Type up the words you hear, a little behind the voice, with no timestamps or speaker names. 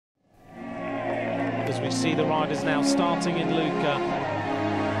as we see the riders now starting in Lucca.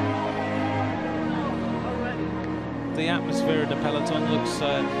 The atmosphere in the peloton looks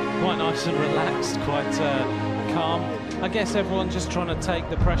quite nice and relaxed, quite calm. I guess everyone's just trying to take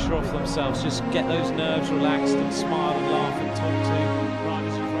the pressure off themselves, just get those nerves relaxed and smile and laugh and talk to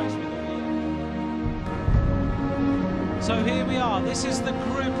riders you've raced with all year. So here we are, this is the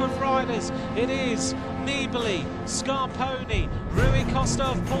group of riders. It is Nibali, Scarponi, Rui Costa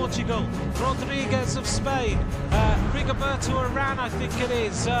of Portugal, Rodriguez of Spain, Rigoberto Urán, I think it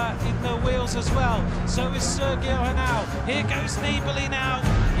is, in the wheels as well. So is Sergio Henao. Here goes Nibali now.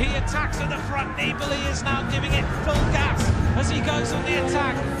 He attacks at the front. Nibali is now giving it full gas as he goes on the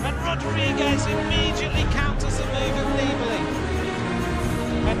attack. And Rodriguez immediately counters the move of Nibali.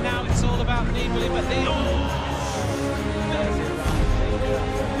 And now it's all about Nibali, but the...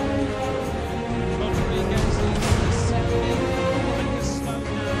 Rodriguez is second. He's slow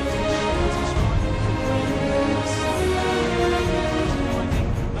now. He's right.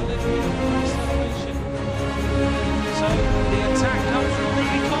 A little bit of acceleration. So the attack comes from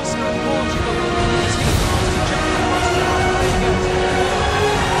Rui Costa of Portugal. As he tries to jump across to Rodriguez.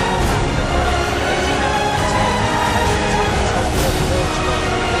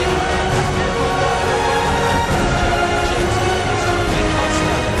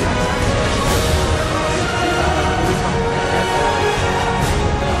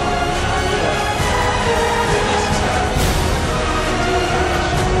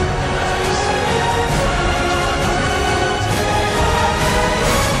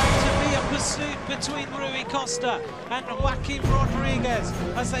 Between Rui Costa and Joaquim Rodriguez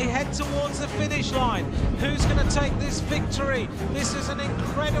as they head towards the finish line. Who's going to take this victory? This is an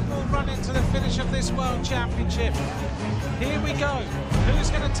incredible run into the finish of this World Championship. Here we go. Who's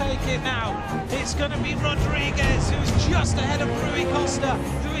going to take it now? It's going to be Rodriguez, who's just ahead of Rui Costa,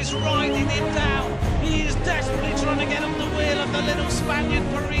 who is riding him down. He is desperately trying to get on the wheel of the little Spaniard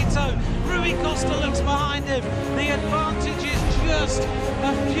Perito. Rui Costa looks behind him. The advantage is just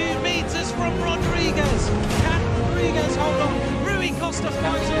a few meters from Rodriguez. Can Rodriguez hold on? Rui Costa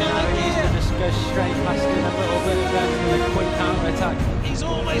finds another gear. Just go straight past him a little bit and go for the quick counter attack. He's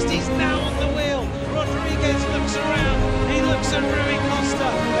now on the wheel. Rodriguez looks around. He looks at Rui Costa,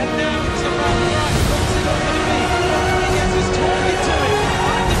 and now it's about right. What's it all going to be?